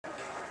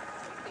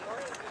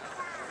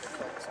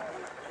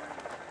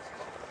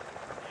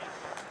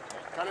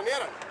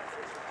Kanoneren.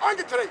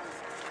 Angetreten.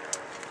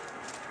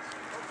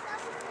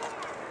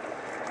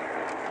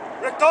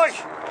 Rückt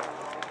euch!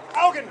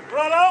 Augen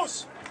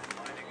geradeaus!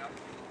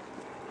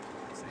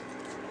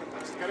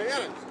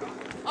 Kanoneren.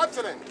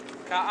 Abzulehnen.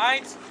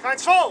 K1.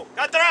 K2,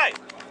 K3!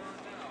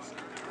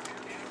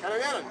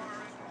 Kanoneren.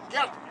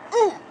 Gerd.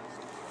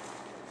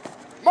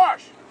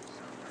 Marsch.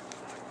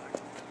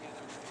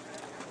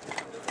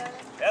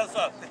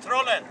 Elsa,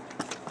 patrollen!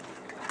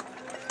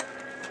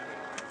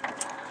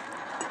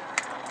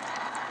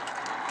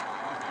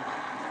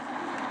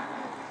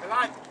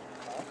 Bereit.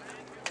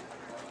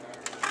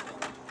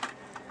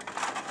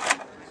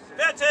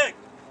 Fertig!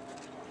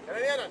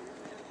 Kanoneren.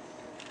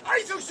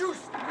 Einzugsschuss.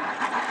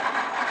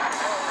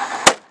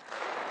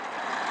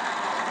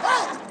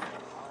 Halt!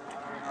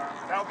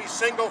 That'll be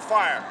single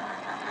fire.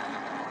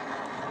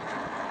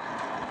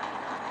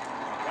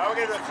 Now we're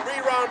going to do a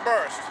 3-round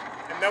burst,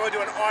 and then we'll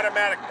do an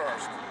automatic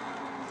burst.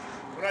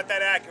 We're not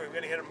that accurate. We're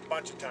going to hit them a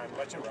bunch of times, a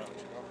bunch of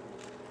rounds.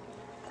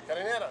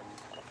 Kanoneren.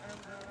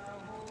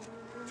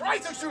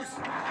 Einzugsschuss.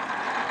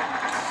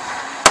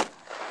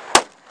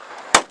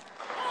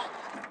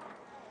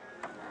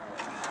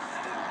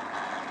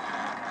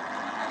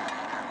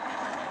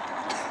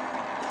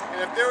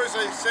 And if there was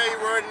a, say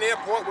we're at an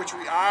airport, which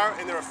we are,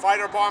 and there are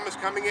fighter bombers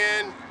coming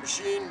in,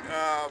 machine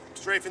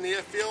strafing the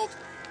airfield,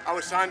 I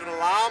would sound an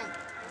alarm,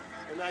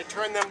 and I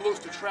turn them loose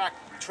to track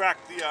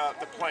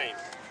the plane.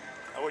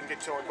 I wouldn't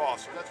get so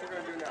involved, so that's what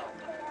we're going to do now.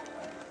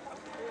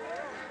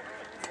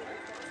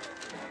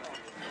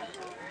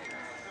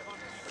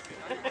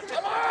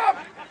 Alarm!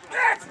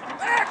 X!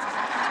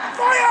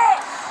 Fire!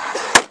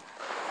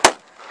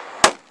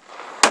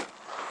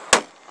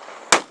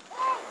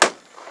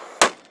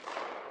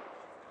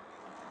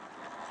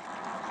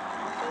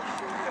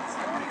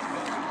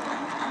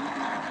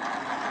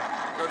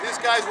 So these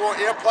guys wore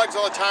earplugs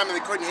all the time, and they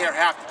couldn't hear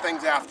half the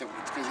things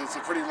afterwards because it's a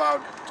pretty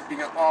loud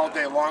being all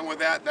day long with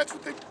that. That's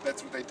what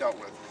they dealt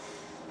with.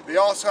 They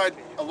also had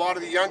a lot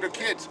of the younger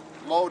kids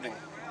loading,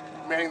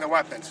 manning the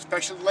weapons,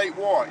 especially late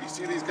war. You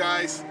see these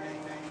guys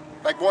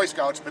like Boy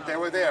Scouts, but they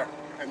were there,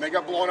 and they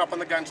got blown up on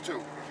the guns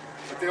too.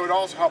 But they would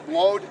also help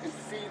load and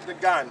feed the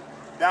gun.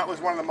 That was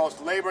one of the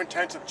most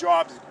labor-intensive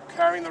jobs,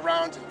 carrying the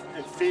rounds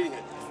and feeding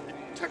it.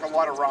 It took a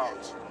lot of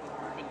rounds.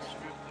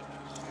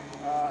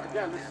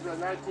 Again, this is a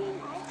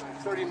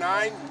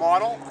 1939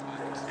 model.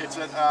 It's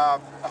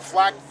a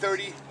Flak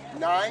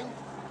 39,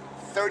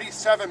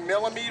 37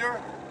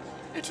 millimeter.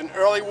 It's an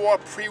early war,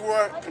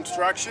 pre-war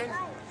construction.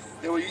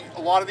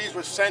 A lot of these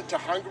were sent to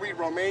Hungary,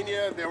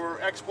 Romania. They were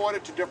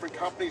exported to different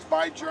companies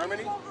by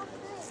Germany.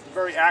 It's a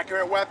very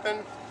accurate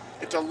weapon.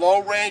 It's a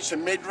low-range to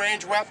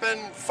mid-range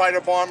weapon.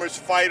 Fighter bombers,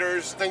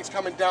 fighters, things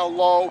coming down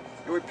low.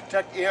 It would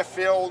protect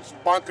airfields,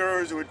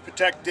 bunkers. It would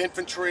protect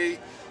infantry.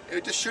 It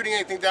was just shooting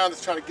anything down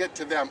that's trying to get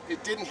to them.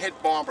 It didn't hit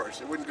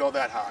bombers. It wouldn't go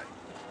that high.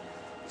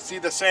 You see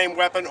the same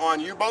weapon on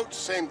U-boats,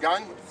 same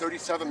gun,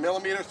 37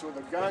 millimeters. So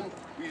the gun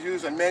we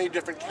use on many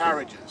different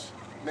carriages.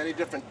 Many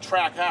different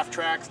half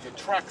tracks, to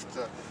trucks,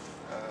 to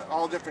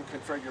all different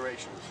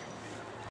configurations.